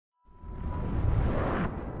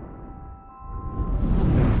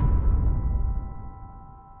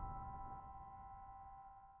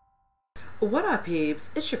What up,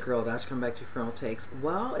 peeps? It's your girl Dash coming back to Frontal Takes.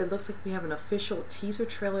 Well, it looks like we have an official teaser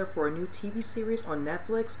trailer for a new TV series on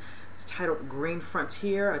Netflix. It's titled Green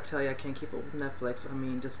Frontier. I tell you, I can't keep up with Netflix. I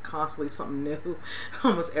mean, just constantly something new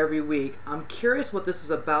almost every week. I'm curious what this is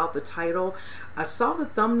about, the title. I saw the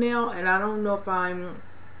thumbnail, and I don't know if I'm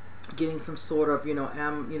getting some sort of,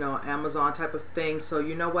 Amazon type of thing. So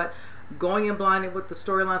you know what? Going in blinded with the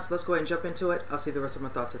storyline, so let's go ahead and jump into it. I'll see the rest of my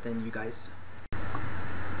thoughts at the end, you guys.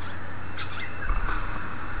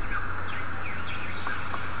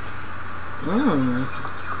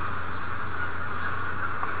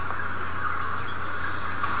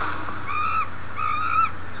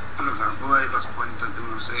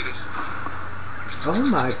 Oh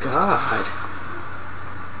my God.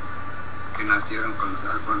 Que nacieron con los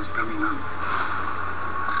árboles caminando.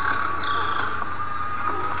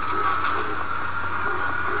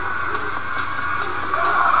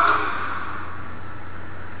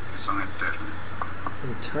 Que son eternos.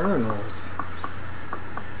 Eternals.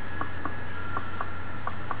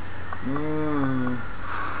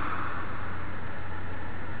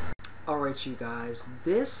 Alright, you guys,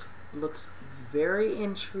 this looks very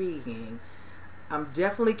intriguing. I'm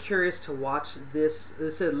definitely curious to watch this.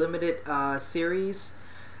 This is a limited series.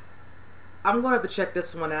 I'm going to have to check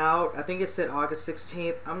this one out. I think it said August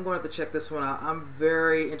 16th. I'm going to have to check this one out. I'm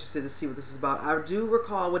very interested to see what this is about. I do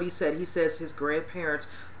recall what he said. He says his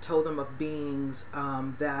grandparents told him of beings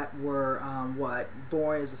that were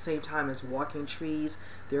born at the same time as walking trees.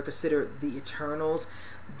 They're considered the Eternals.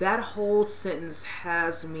 That whole sentence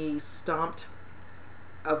has me stumped.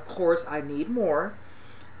 Of course, I need more.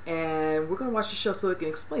 And we're going to watch the show so it can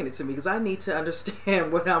explain it to me, because I need to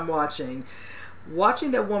understand what I'm watching.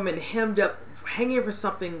 Watching that woman hemmed up, hanging for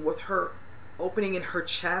something with her opening in her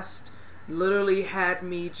chest, literally had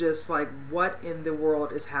me just like, what in the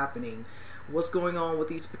world is happening? What's going on with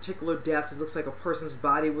these particular deaths? It looks like a person's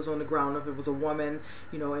body was on the ground. If it was a woman,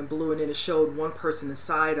 in blue, and then it showed one person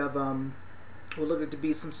inside of what looked to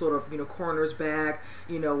be some sort of, coroner's bag,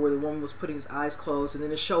 where the woman was putting his eyes closed, and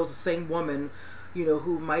then it shows the same woman,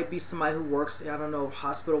 who might be somebody who works, I don't know,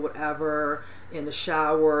 hospital, whatever, in the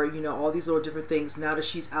shower, all these little different things. Now that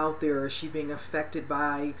she's out there, is she being affected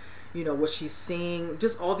by, what she's seeing?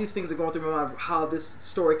 Just all these things are going through my mind of how this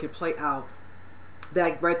story can play out.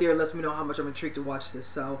 That right there lets me know how much I'm intrigued to watch this.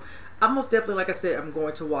 So I'm most definitely, like I said, I'm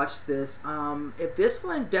going to watch this. If this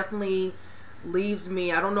one definitely leaves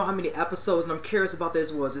me, I don't know how many episodes, and I'm curious about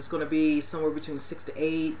this, it's going to be somewhere between 6 to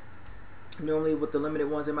 8. Normally with the limited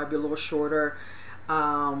ones, it might be a little shorter.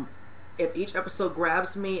 If each episode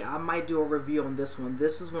grabs me, I might do a review on this one.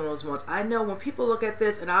 This is one of those ones. I know when people look at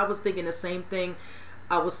this, and I was thinking the same thing.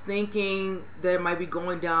 I was thinking that it might be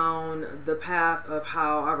going down the path of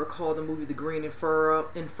how I recall the movie The Green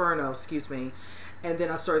Inferno, excuse me. And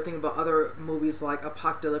then I started thinking about other movies like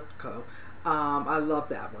Apocalyptico. I love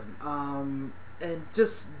that one. And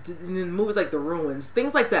just in movies like The Ruins,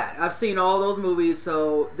 things like that. I've seen all those movies,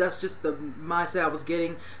 so that's just the mindset I was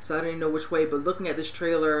getting, so I didn't know which way. But looking at this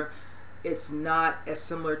trailer, it's not as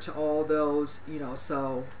similar to all those,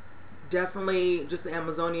 so definitely just the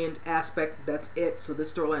Amazonian aspect, that's it. So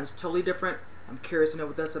this storyline is totally different. I'm curious to know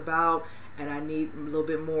what that's about, and I need a little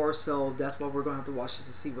bit more, so that's why we're going to have to watch this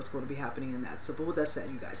to see what's going to be happening in that. So but with that said,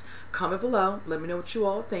 you guys, comment below, let me know what you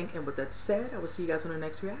all think, and with that said, I will see you guys on the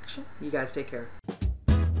next reaction. You guys take care.